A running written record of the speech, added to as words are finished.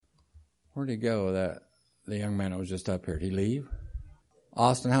Where'd he go, the young man that was just up here? Did he leave?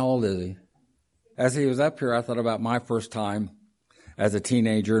 Austin, how old is he? As he was up here, I thought about my first time as a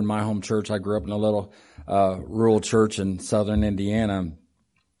teenager in my home church. I grew up in a little rural church in southern Indiana.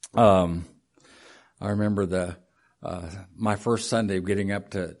 I remember my first Sunday getting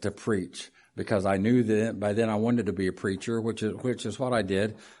up to preach, because I knew that by then I wanted to be a preacher, which is what I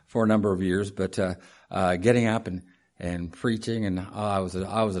did for a number of years. But getting up and preaching, and I was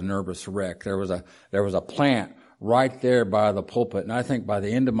a nervous wreck. There was a plant right there by the pulpit, and I think by the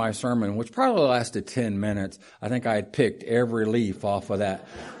end of my sermon, which probably lasted 10 minutes, I think I had picked every leaf off of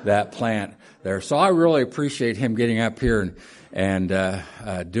that plant there. So I really appreciate him getting up here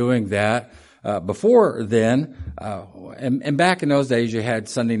and doing that. Before then, and back in those days, you had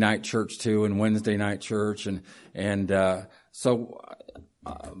Sunday night church too, and Wednesday night church, so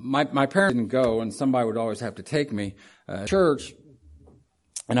my parents didn't go, and somebody would always have to take me to church.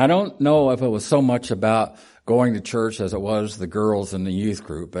 And I don't know if it was so much about going to church as it was the girls in the youth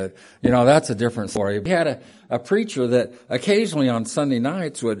group, but that's a different story. We had a preacher that occasionally on Sunday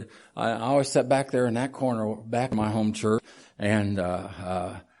nights I always sat back there in that corner back in my home church, and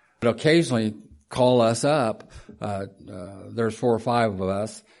would occasionally call us up. There's 4 or 5 of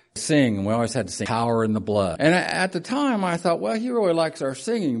us, sing, and we always had to sing Power in the Blood. And at the time I thought, well, he really likes our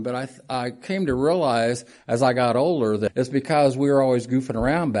singing, but I came to realize as I got older that it's because we were always goofing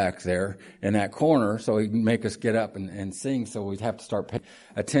around back there in that corner, so he'd make us get up and sing, so we'd have to start paying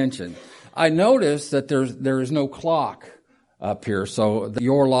attention. I noticed that there is no clock up here, so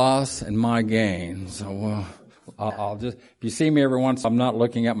your loss and my gain. So I'll just, if you see me every once, I'm not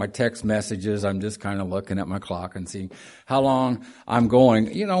looking at my text messages. I'm just kind of looking at my clock and seeing how long I'm going.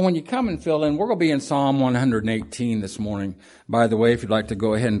 When you come and fill in, we're going to be in Psalm 118 this morning. By the way, if you'd like to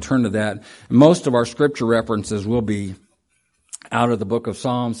go ahead and turn to that. Most of our scripture references will be out of the book of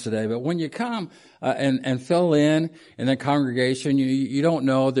Psalms today. But when you come and fill in the congregation, you don't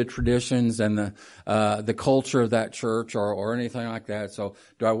know the traditions and the culture of that church or anything like that. So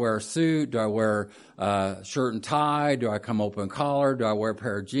do I wear a suit? Do I wear shirt and tie? Do I come open collar? Do I wear a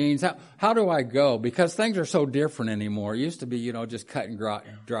pair of jeans? How do I go? Because things are so different anymore. It used to be, just cut and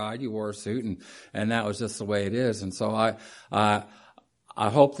dried. You wore a suit and that was just the way it is. And so I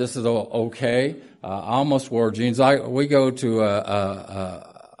hope this is okay. I almost wore jeans. We go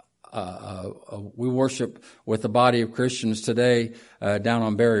to we worship with the body of Christians today down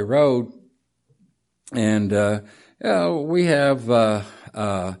on Berry Road, and we have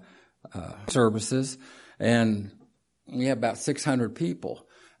services, and we have about 600 people.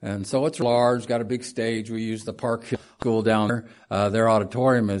 And so it's large, got a big stage. We use the Park Hill School down there. Their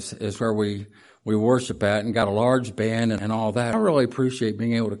auditorium is where we worship at, and got a large band and all that. I really appreciate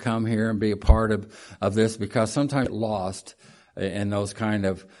being able to come here and be a part of this, because sometimes I get lost in those kind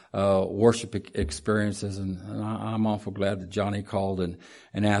of worship experiences, and I'm awful glad that Johnny called and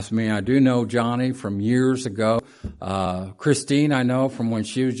asked me. I do know Johnny from years ago. Christine, I know from when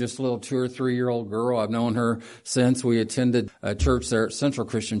she was just a little 2 or 3 year old girl. I've known her since we attended a church there at Central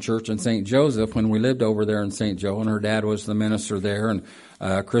Christian Church in St. Joseph when we lived over there in St. Joe, and her dad was the minister there,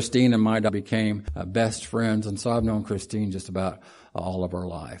 and Christine and my dad became best friends, and so I've known Christine just about all of her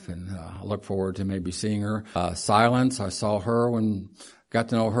life, and I look forward to maybe seeing her. Silence, I got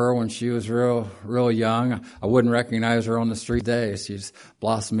to know her when she was real young. I wouldn't recognize her on the street today. She's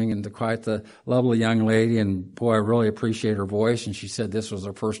blossoming into quite the lovely young lady, and boy, I really appreciate her voice. And she said this was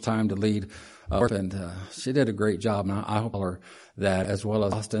her first time to lead, and she did a great job. And I hope her that, as well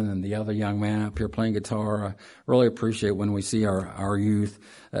as Austin and the other young man up here playing guitar. I really appreciate when we see our youth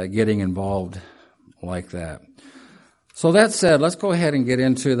getting involved like that. So that said, let's go ahead and get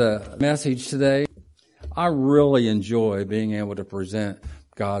into the message today. I really enjoy being able to present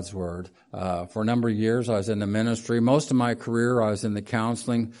God's Word. For a number of years, I was in the ministry. Most of my career, I was in the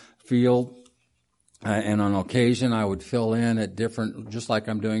counseling field. And on occasion, I would fill in at different, just like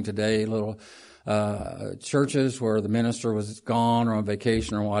I'm doing today, little churches where the minister was gone or on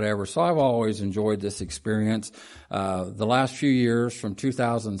vacation or whatever. So I've always enjoyed this experience. The last few years, from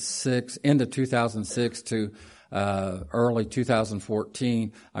 2006 into 2006 to early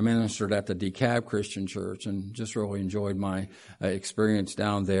 2014, I ministered at the DeKalb Christian Church and just really enjoyed my experience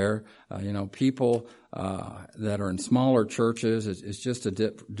down there. People that are in smaller churches, it's just a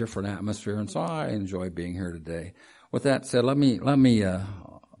different atmosphere, and so I enjoy being here today. With that said, let me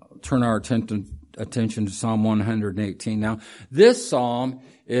turn our attention to Psalm 118. Now, this psalm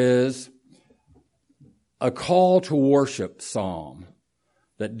is a call to worship psalm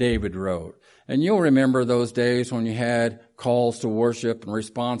that David wrote. And you'll remember those days when you had calls to worship and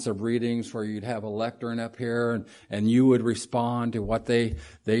responsive readings where you'd have a lectern up here and you would respond to what they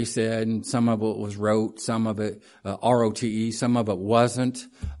said, and some of it was rote, some of it ROTE, some of it wasn't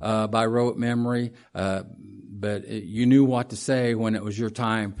by rote memory, but you knew what to say when it was your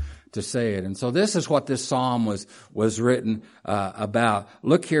time to say it. And so this is what this psalm was written about.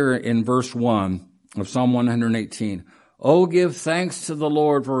 Look here in verse 1 of Psalm 118. Oh, give thanks to the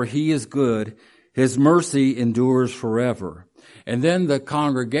Lord, for he is good. His mercy endures forever. And then the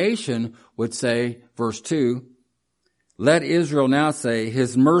congregation would say, verse 2, let Israel now say,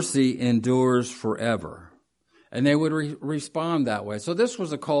 his mercy endures forever. And they would respond that way. So this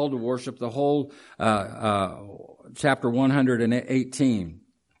was a call to worship, the whole chapter 118.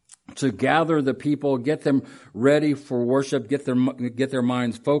 To gather the people, get them ready for worship, get their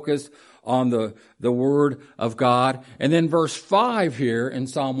minds focused on the Word of God. And then verse 5 here in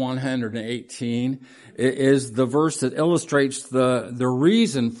Psalm 118 is the verse that illustrates the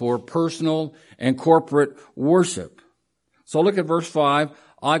reason for personal and corporate worship. So look at verse 5.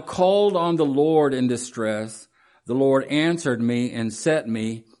 I called on the Lord in distress. The Lord answered me and set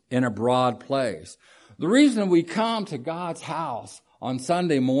me in a broad place. The reason we come to God's house on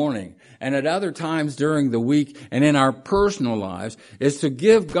Sunday morning and at other times during the week and in our personal lives is to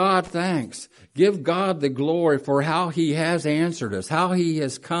give God thanks, give God the glory for how he has answered us, how he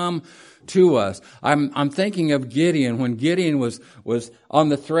has come to us. I'm thinking of Gideon when Gideon was on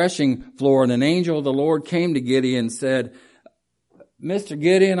the threshing floor and an angel of the Lord came to Gideon and said, Mr.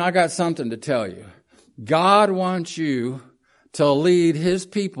 Gideon, I got something to tell you. God wants you to lead his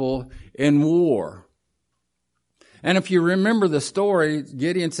people in war. And if you remember the story,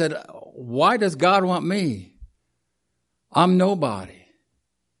 Gideon said, why does God want me? I'm nobody.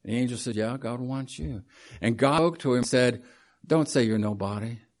 The angel said, yeah, God wants you. And God spoke to him and said, don't say you're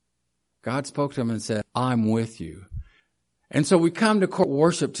nobody. God spoke to him and said, I'm with you. And so we come to court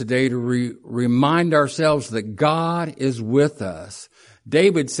worship today to remind ourselves that God is with us.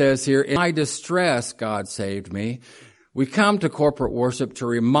 David says here, in my distress, God saved me. We come to corporate worship to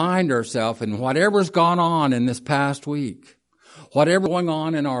remind ourselves in whatever's gone on in this past week, whatever's going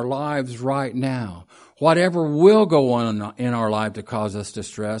on in our lives right now, whatever will go on in our life to cause us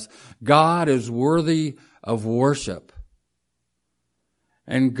distress, God is worthy of worship.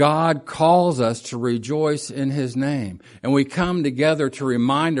 And God calls us to rejoice in his name. And we come together to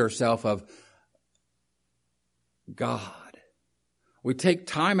remind ourselves of God. We take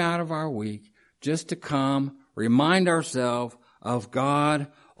time out of our week just to come remind ourselves of God.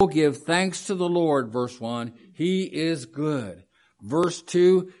 Oh, give thanks to the Lord, verse 1. He is good. Verse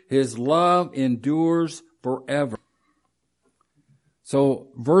 2, his love endures forever. So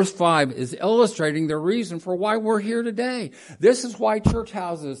verse 5 is illustrating the reason for why we're here today. This is why church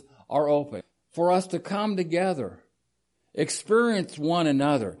houses are open. For us to come together, experience one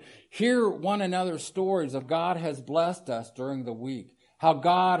another, hear one another's stories of God has blessed us during the week, how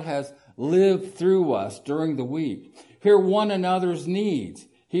God has lived through us during the week. Hear one another's needs.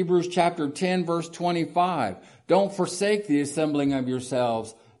 Hebrews chapter 10, verse 25. Don't forsake the assembling of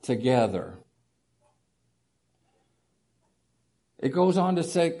yourselves together. It goes on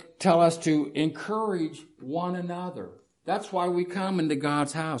to tell us to encourage one another. That's why we come into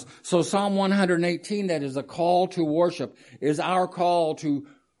God's house. So Psalm 118, that is a call to worship, is our call to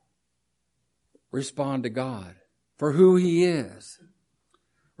respond to God for who he is.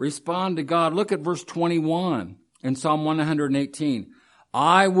 Respond to God. Look at verse 21 in Psalm 118.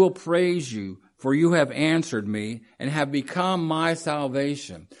 I will praise you, for you have answered me and have become my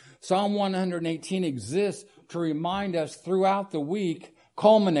salvation. Psalm 118 exists to remind us throughout the week,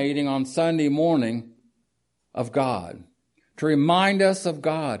 culminating on Sunday morning, of God. To remind us of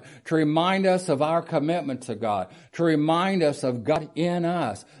God. To remind us of our commitment to God. To remind us of God in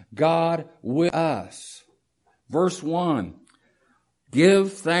us. God with us. Verse 1.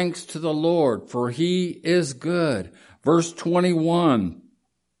 Give thanks to the Lord, for he is good. Verse 21.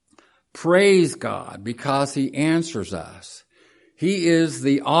 Praise God because he answers us. He is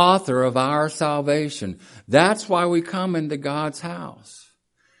the author of our salvation. That's why we come into God's house,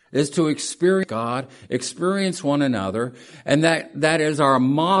 is to experience God, experience one another, and that is our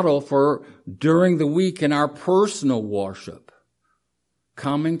model for during the week in our personal worship.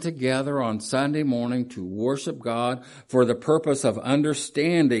 Coming together on Sunday morning to worship God for the purpose of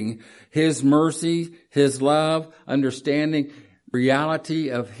understanding his mercy, his love, understanding reality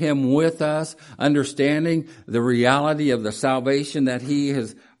of him with us, understanding the reality of the salvation that he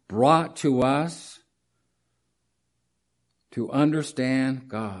has brought to us, to understand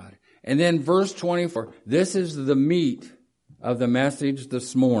God. And then verse 24, this is the meat of the message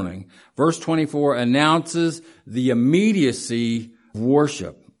this morning. Verse 24 announces the immediacy of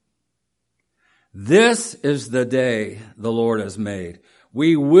worship. This is the day the Lord has made.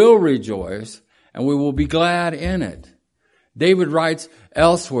 We will rejoice and we will be glad in it. David writes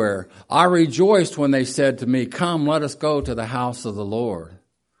elsewhere, I rejoiced when they said to me, come, let us go to the house of the Lord.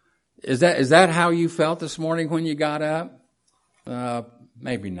 Is that how you felt this morning when you got up?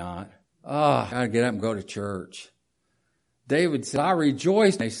 Maybe not. I gotta get up and go to church. David said, I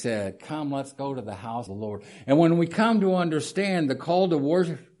rejoiced. They said, come, let's go to the house of the Lord. And when we come to understand the call to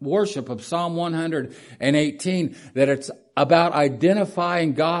worship of Psalm 118, that it's about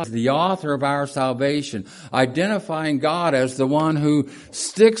identifying God as the author of our salvation, identifying God as the one who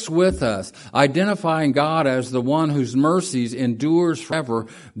sticks with us, identifying God as the one whose mercies endures forever,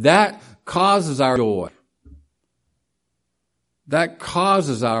 that causes our joy. That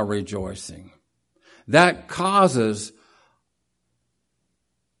causes our rejoicing. That causes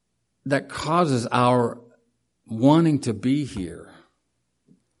our wanting to be here.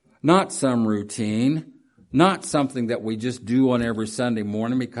 Not some routine, not something that we just do on every Sunday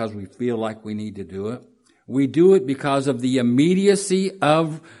morning because we feel like we need to do it. We do it because of the immediacy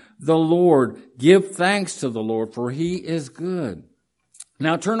of the Lord. Give thanks to the Lord, for He is good.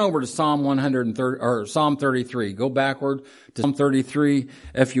 Now turn over to Psalm 130 or Psalm 33. Go backward to Psalm 33,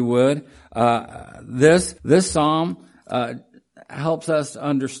 if you would. This psalm helps us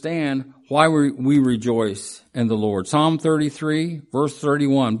understand why we rejoice in the Lord. Psalm 33, verse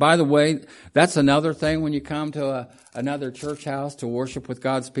 31. By the way, that's another thing when you come to another church house to worship with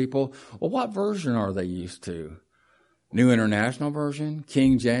God's people. Well, what version are they used to? New International Version?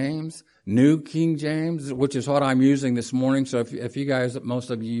 King James? New King James, which is what I'm using this morning. So if you guys, most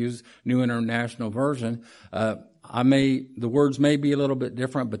of you use New International Version, the words may be a little bit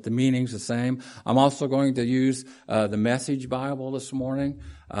different, but the meaning's the same. I'm also going to use the Message Bible this morning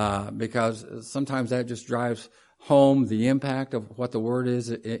because sometimes that just drives home the impact of what the word is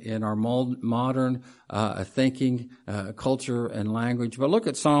in our modern thinking, culture, and language. But look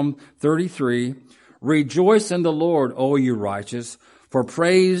at Psalm 33. Rejoice in the Lord, O you righteous, for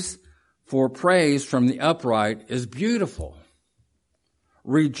praise from the upright is beautiful.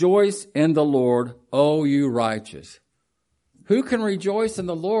 Rejoice in the Lord, O you righteous. Who can rejoice in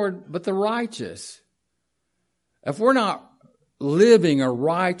the Lord but the righteous? If we're not living a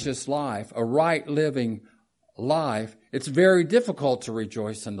righteous life, a right living life, it's very difficult to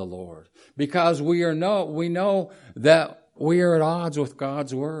rejoice in the Lord because we know that we are at odds with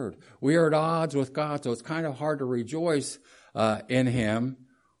God's word. We are at odds with God, so it's kind of hard to rejoice in Him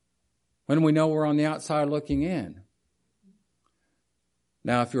when we know we're on the outside looking in.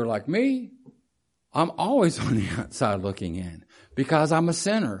 Now, if you're like me, I'm always on the outside looking in because I'm a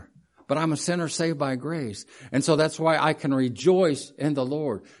sinner, but I'm a sinner saved by grace. And so that's why I can rejoice in the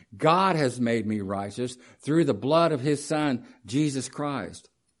Lord. God has made me righteous through the blood of His Son, Jesus Christ.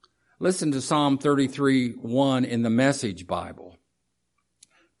 Listen to Psalm 33:1 in the Message Bible.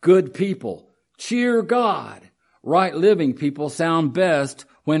 Good people, cheer God. Right living people sound best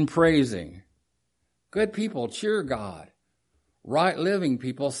when praising. Good people, cheer God. Right living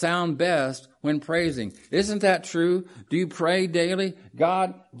people sound best when praising. Isn't that true? Do you pray daily?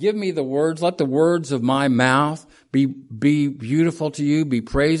 God, give me the words. Let the words of my mouth be beautiful to you, be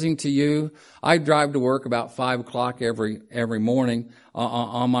praising to you. I drive to work about 5 o'clock every morning.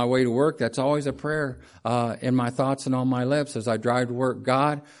 On my way to work, that's always a prayer in my thoughts and on my lips as I drive to work.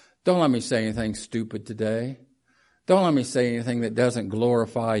 God, don't let me say anything stupid today. Don't let me say anything that doesn't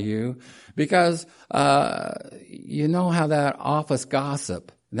glorify you, because you know how that office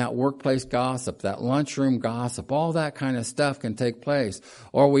gossip, that workplace gossip, that lunchroom gossip, all that kind of stuff can take place.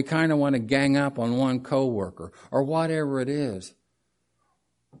 Or we kind of want to gang up on one coworker or whatever it is.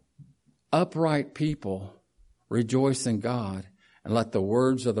 Upright people rejoice in God and let the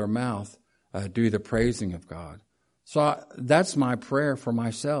words of their mouth do the praising of God. So that's my prayer for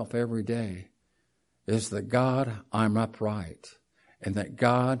myself every day. Is that God, I'm upright. And that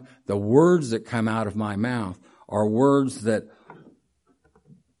God, the words that come out of my mouth are words that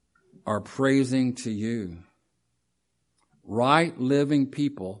are praising to you. Right living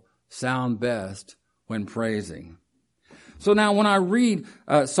people sound best when praising. So now when I read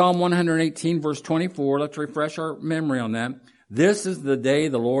Psalm 118 verse 24, let's refresh our memory on that. This is the day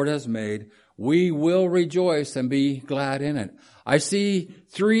the Lord has made. We will rejoice and be glad in it. I see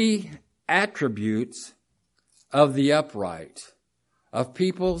 3 attributes of the upright, of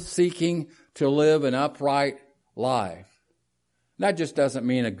people seeking to live an upright life. That just doesn't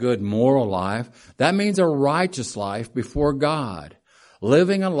mean a good moral life. That means a righteous life before God.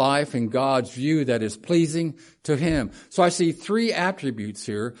 living a life in God's view that is pleasing to Him. So I see three attributes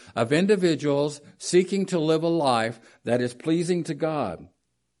here of individuals seeking to live a life that is pleasing to God.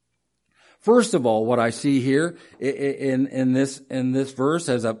 First of all, what I see here in this verse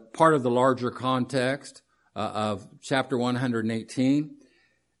as a part of the larger context of chapter 118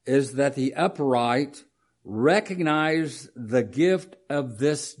 is that the upright recognize the gift of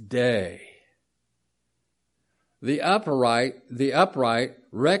this day. The upright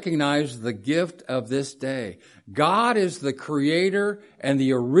recognize the gift of this day. God is the creator and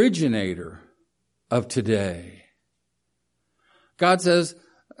the originator of today. God says,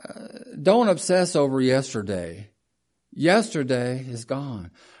 don't obsess over yesterday. Yesterday is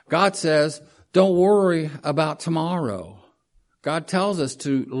gone. God says, don't worry about tomorrow. God tells us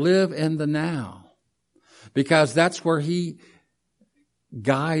to live in the now because that's where He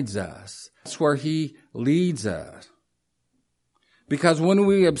guides us. That's where He leads us. Because when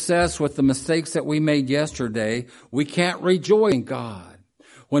we obsess with the mistakes that we made yesterday, we can't rejoice in God.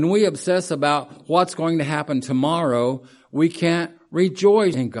 When we obsess about what's going to happen tomorrow, we can't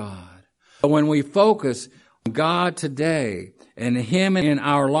rejoice in God. But when we focus on God today and Him in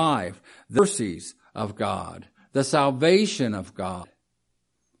our life, the mercies of God, the salvation of God,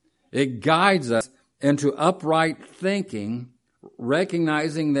 it guides us into upright thinking,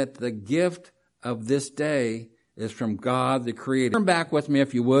 recognizing that the gift of this day is from God the Creator. Turn back with me,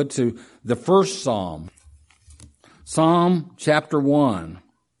 if you would, to the first Psalm. Psalm chapter 1.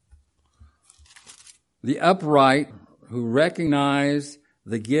 The upright who recognize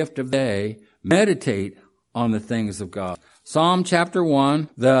the gift of the day meditate on the things of God. Psalm chapter 1,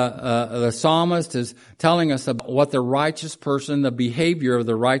 the psalmist is telling us about what the righteous person, the behavior of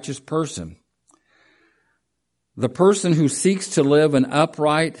the righteous person. The person who seeks to live an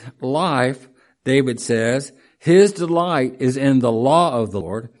upright life, David says, his delight is in the law of the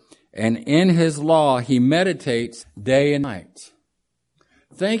Lord, and in His law he meditates day and night,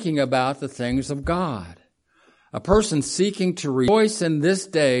 thinking about the things of God. A person seeking to rejoice in this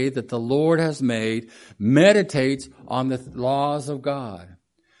day that the Lord has made meditates on the laws of God.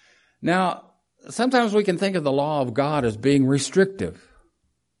 Now, sometimes we can think of the law of God as being restrictive.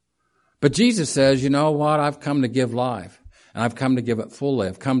 But Jesus says, you know what? I've come to give life, and I've come to give it fully.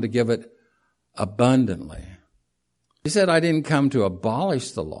 I've come to give it abundantly. He said, I didn't come to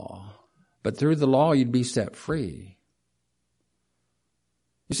abolish the law, but through the law you'd be set free.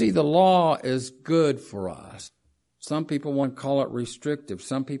 You see, the law is good for us. Some people want to call it restrictive.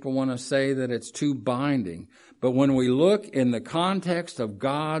 Some people want to say that it's too binding. But when we look in the context of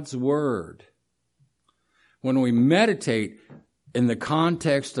God's Word, when we meditate in the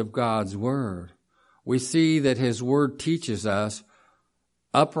context of God's Word, we see that His Word teaches us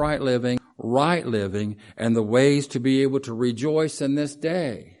upright living, right living, and the ways to be able to rejoice in this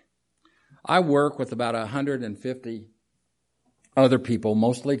day. I work with about 150 other people,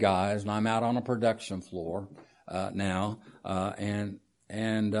 mostly guys, and I'm out on a production floor now, and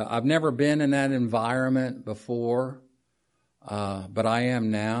I've never been in that environment before, but I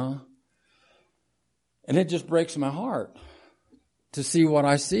am now, and it just breaks my heart to see what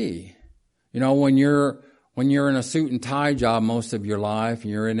I see. You know, when you're in a suit and tie job most of your life,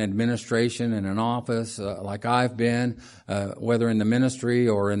 and you're in administration in an office like I've been, whether in the ministry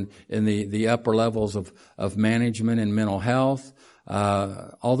or in the upper levels of management and mental health,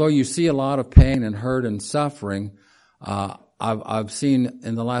 although you see a lot of pain and hurt and suffering, I've seen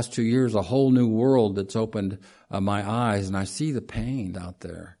in the last 2 years a whole new world that's opened my eyes, and I see the pain out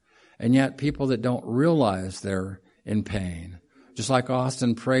there. And yet people that don't realize they're in pain. Just like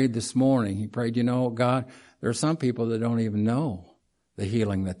Austin prayed this morning. He prayed, you know, God, there are some people that don't even know the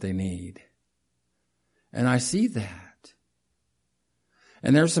healing that they need. And I see that.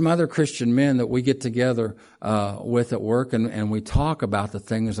 And there's some other Christian men that we get together with at work, and we talk about the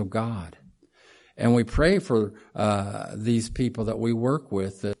things of God. And we pray for these people that we work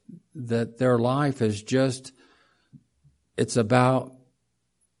with, that their life is just, it's about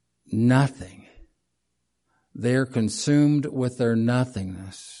nothing. They're consumed with their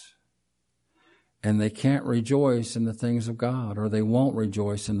nothingness. And they can't rejoice in the things of God, or they won't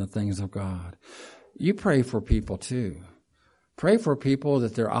rejoice in the things of God. You pray for people too. Pray for people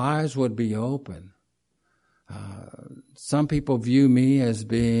that their eyes would be open. Some people view me as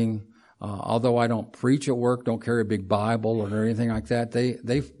being, although I don't preach at work, don't carry a big Bible or anything like that,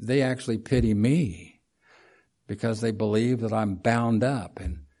 they actually pity me because they believe that I'm bound up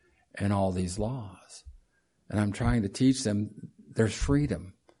in all these laws. And I'm trying to teach them there's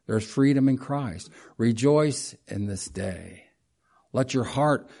freedom. There's freedom in Christ. Rejoice in this day. Let your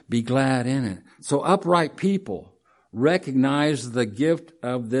heart be glad in it. So upright people recognize the gift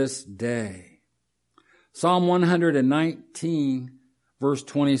of this day. Psalm 119, verse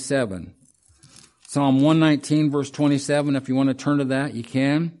 27. Psalm 119, verse 27. If you want to turn to that, you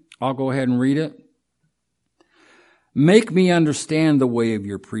can. I'll go ahead and read it. Make me understand the way of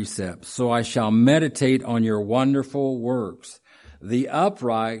your precepts, so I shall meditate on your wonderful works. The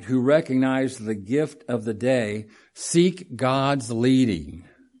upright who recognize the gift of the day seek God's leading.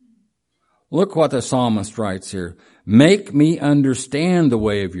 Look what the psalmist writes here. Make me understand the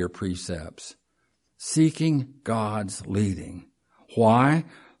way of your precepts, seeking God's leading. Why?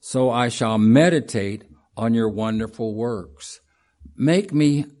 So I shall meditate on your wonderful works. Make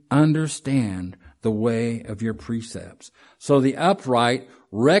me understand the way of your precepts. So the upright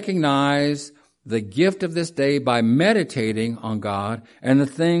recognize the gift of this day by meditating on God and the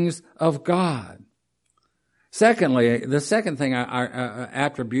things of God. Secondly, the second thing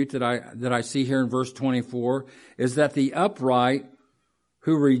attribute that I see here in verse 24 is that the upright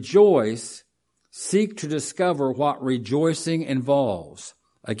who rejoice seek to discover what rejoicing involves.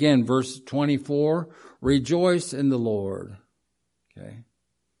 Again, verse 24, rejoice in the Lord. Okay.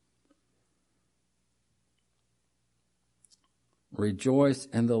 Rejoice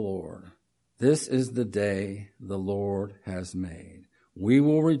in the Lord. This is the day the Lord has made. We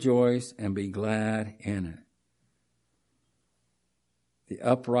will rejoice and be glad in it. The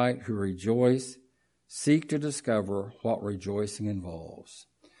upright who rejoice seek to discover what rejoicing involves.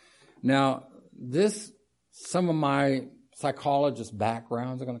 Now, some of my psychologist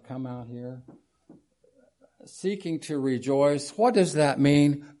backgrounds are going to come out here. Seeking to rejoice, what does that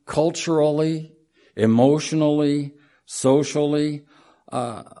mean culturally, emotionally, socially?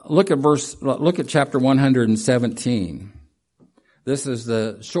 Look at chapter 117. This is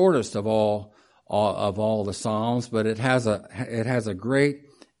the shortest of all the Psalms, but it has a great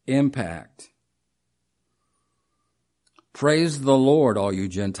impact. Praise the Lord, all you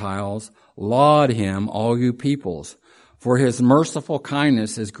Gentiles. Laud him, all you peoples. For his merciful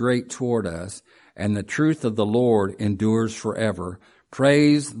kindness is great toward us, and the truth of the Lord endures forever.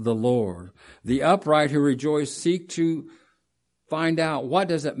 Praise the Lord. The upright who rejoice seek to find out, what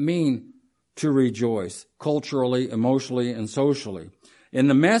does it mean to rejoice culturally, emotionally, and socially? In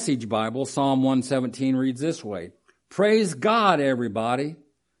the Message Bible, Psalm 117 reads this way. Praise God, everybody.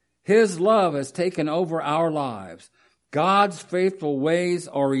 His love has taken over our lives. God's faithful ways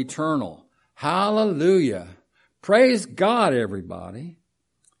are eternal. Hallelujah. Praise God, everybody.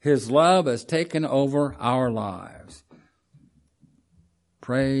 His love has taken over our lives.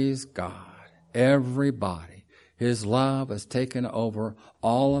 Praise God, everybody. His love has taken over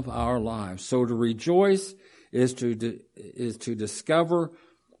all of our lives. So to rejoice is to discover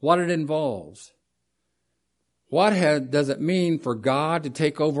what it involves. What does it mean for God to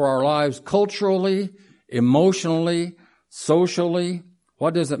take over our lives culturally, emotionally, socially?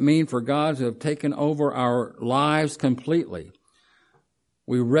 What does it mean for God to have taken over our lives completely?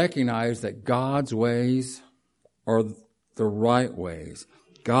 We recognize that God's ways are the right ways.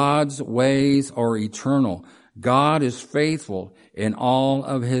 God's ways are eternal. God is faithful in all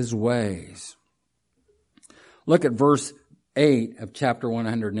of his ways. Look at verse 8 of chapter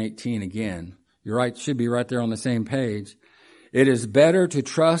 118 again. You're right, should be right there on the same page. It is better to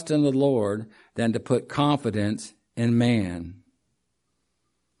trust in the Lord than to put confidence in man.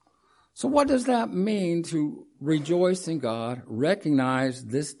 So what does that mean to rejoice in God, recognize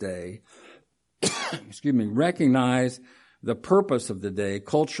this day, recognize the purpose of the day,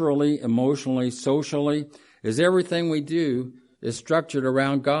 culturally, emotionally, socially, is everything we do is structured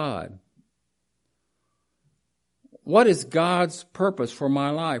around God. What is God's purpose for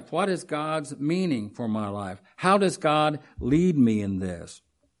my life? What is God's meaning for my life? How does God lead me in this?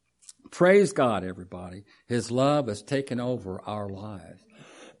 Praise God, everybody. His love has taken over our lives.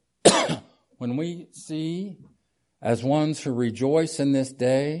 When we see, as ones who rejoice in this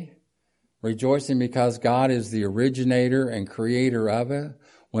day, rejoicing because God is the originator and creator of it,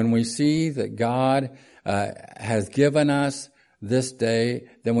 when we see that God has given us this day,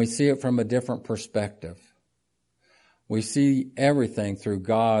 then we see it from a different perspective. We see everything through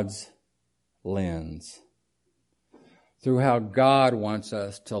God's lens, through how God wants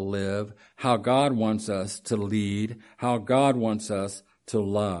us to live, how God wants us to lead, how God wants us to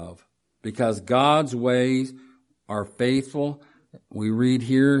love. Because God's ways are faithful. We read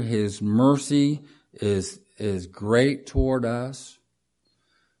here, his mercy is great toward us,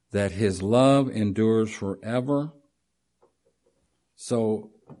 that his love endures forever. So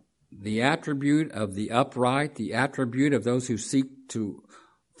the attribute of the upright, the attribute of those who seek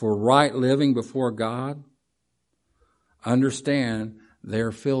for right living before God, understand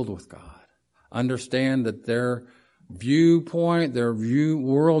they're filled with God. Understand that viewpoint, their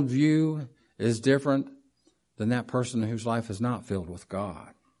worldview is different than that person whose life is not filled with God.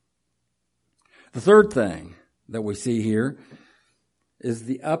 The third thing that we see here is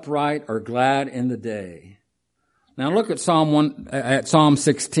the upright are glad in the day. Now look at Psalm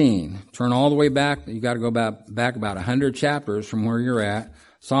 16. Turn all the way back. You got to go back about 100 chapters from where you're at.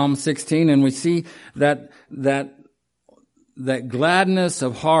 Psalm 16, and we see that gladness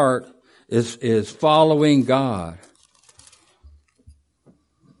of heart is following God.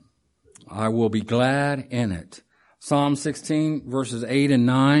 I will be glad in it. Psalm 16, verses 8 and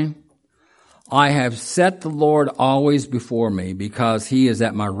 9. I have set the Lord always before me, because he is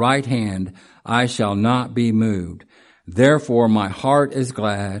at my right hand. I shall not be moved. Therefore my heart is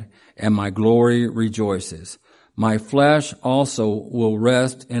glad, and my glory rejoices. My flesh also will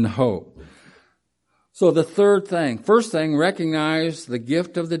rest in hope. So the first thing, recognize the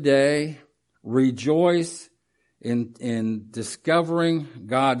gift of the day. Rejoice in discovering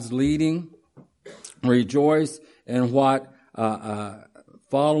God's leading. Rejoice in what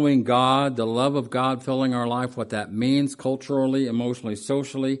following God, the love of God filling our life, what that means culturally, emotionally,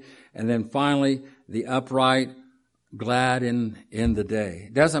 socially. And then finally, the upright, glad in the day.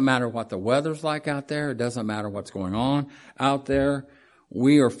 It doesn't matter what the weather's like out there. It doesn't matter what's going on out there.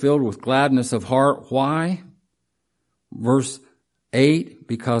 We are filled with gladness of heart. Why? Verse 8,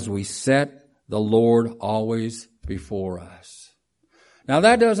 because we set the Lord always before us. Now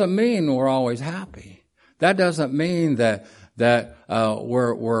that doesn't mean we're always happy. That doesn't mean that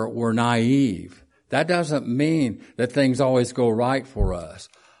we're naive. That doesn't mean that things always go right for us.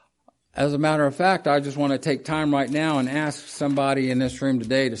 As a matter of fact, I just want to take time right now and ask somebody in this room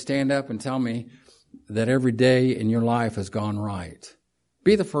today to stand up and tell me that every day in your life has gone right.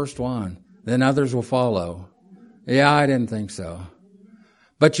 Be the first one. Then others will follow. Yeah, I didn't think so.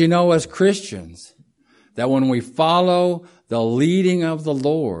 But you know, as Christians, that when we follow the leading of the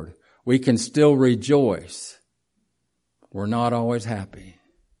Lord, we can still rejoice. We're not always happy.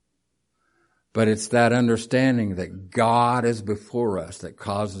 But it's that understanding that God is before us that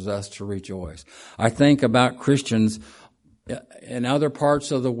causes us to rejoice. I think about Christians in other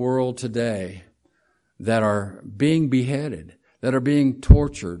parts of the world today that are being beheaded, that are being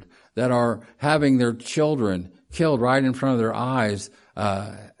tortured, that are having their children killed right in front of their eyes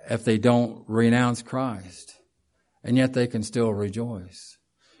if they don't renounce Christ. And yet they can still rejoice.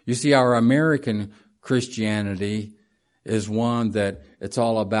 You see, our American Christianity is one that it's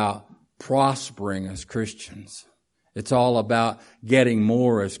all about prospering as Christians. It's all about getting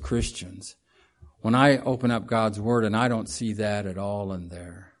more as Christians. When I open up God's Word, and I don't see that at all in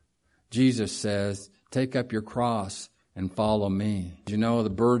there. Jesus says, take up your cross and follow me. You know, the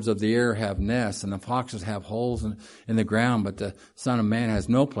birds of the air have nests, and the foxes have holes in the ground, but the Son of Man has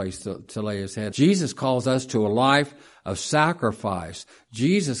no place to lay his head. Jesus calls us to a life of sacrifice.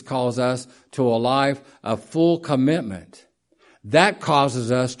 Jesus calls us to a life of full commitment. That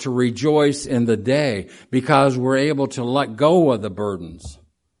causes us to rejoice in the day because we're able to let go of the burdens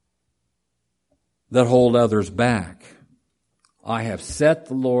that hold others back. I have set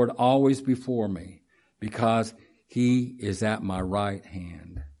the Lord always before me because he is at my right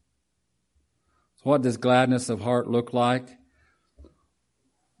hand. So what does gladness of heart look like?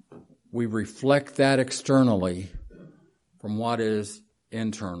 We reflect that externally from what is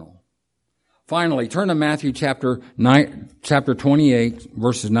internal. Finally, turn to Matthew chapter 28,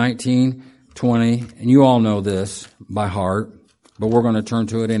 verses 19, 20, and you all know this by heart, but we're going to turn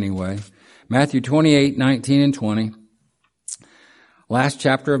to it anyway. Matthew 28, 19 and 20, last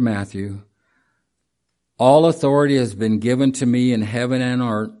chapter of Matthew. All authority has been given to me in heaven and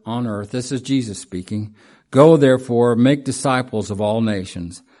on earth. This is Jesus speaking. Go therefore, make disciples of all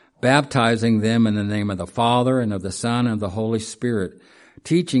nations, baptizing them in the name of the Father and of the Son and of the Holy Spirit,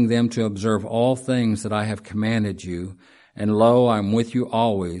 teaching them to observe all things that I have commanded you. And lo, I'm with you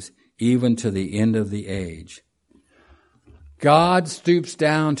always, even to the end of the age. God stoops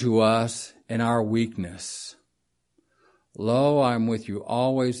down to us in our weakness. Lo, I'm with you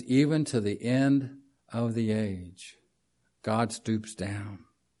always, even to the end of the age. God stoops down.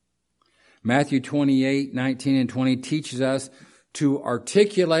 Matthew 28, 19 and 20 teaches us to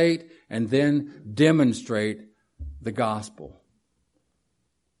articulate and then demonstrate the gospel.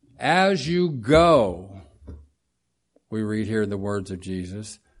 As you go, we read here the words of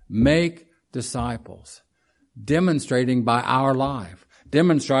Jesus, make disciples, demonstrating by our life,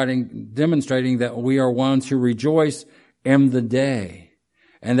 demonstrating that we are ones who rejoice in the day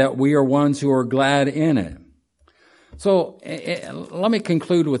and that we are ones who are glad in it. So let me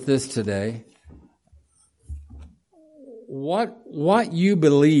conclude with this today. What you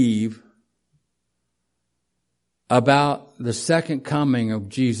believe about the second coming of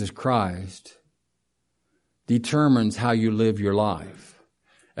Jesus Christ determines how you live your life.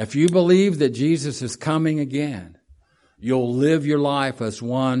 If you believe that Jesus is coming again, you'll live your life as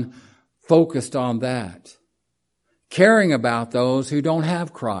one focused on that, caring about those who don't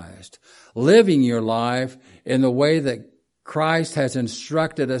have Christ, living your life in the way that Christ has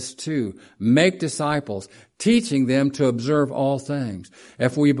instructed us to make disciples, teaching them to observe all things.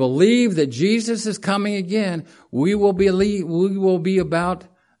 If we believe that Jesus is coming again, we will be about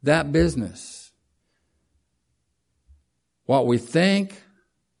that business. What we think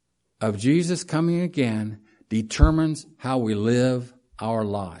of Jesus coming again determines how we live our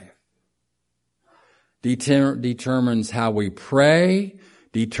life. Determines how we pray,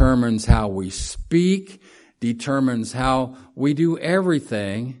 determines how we speak, determines how we do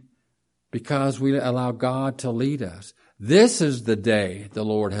everything, because we allow God to lead us. This is the day the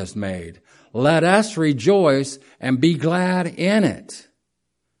Lord has made. Let us rejoice and be glad in it.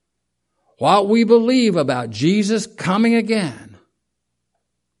 What we believe about Jesus coming again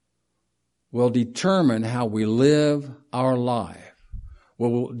will determine how we live our life,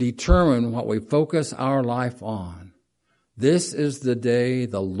 will determine what we focus our life on. This is the day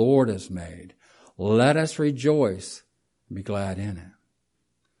the Lord has made. Let us rejoice and be glad in it.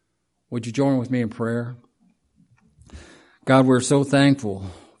 Would you join with me in prayer? God, we're so thankful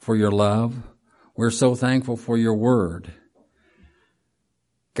for your love. We're so thankful for your word.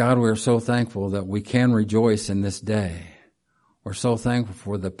 God, we're so thankful that we can rejoice in this day. We're so thankful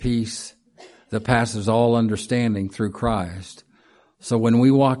for the peace that passes all understanding through Christ. So when we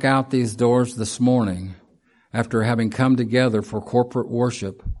walk out these doors this morning, after having come together for corporate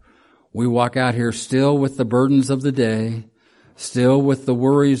worship, we walk out here still with the burdens of the day, still with the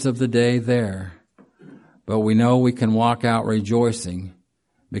worries of the day there. But we know we can walk out rejoicing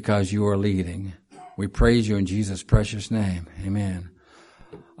because you are leading. We praise you in Jesus' precious name. Amen.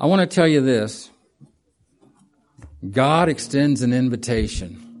 I want to tell you this. God extends an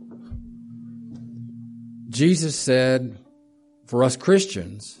invitation. Jesus said for us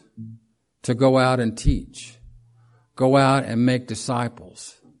Christians to go out and teach, go out and make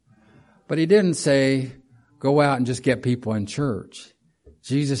disciples. But he didn't say, go out and just get people in church.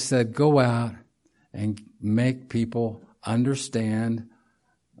 Jesus said, go out and make people understand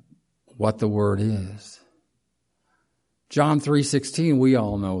what the word is. John 3:16, we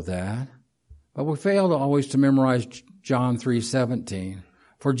all know that. But we fail always to memorize John 3:17.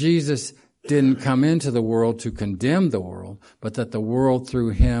 For Jesus didn't come into the world to condemn the world, but that the world through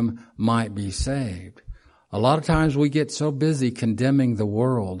him might be saved. A lot of times we get so busy condemning the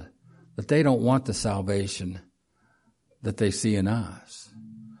world that they don't want the salvation that they see in us.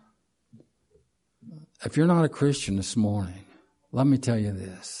 If you're not a Christian this morning, let me tell you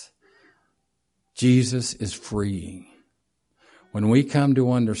this. Jesus is freeing. When we come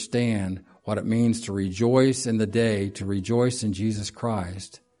to understand what it means to rejoice in the day, to rejoice in Jesus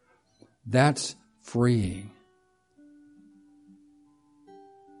Christ, that's freeing.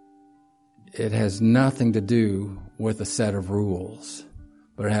 It has nothing to do with a set of rules,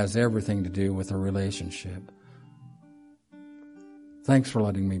 but it has everything to do with a relationship. Thanks for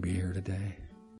letting me be here today.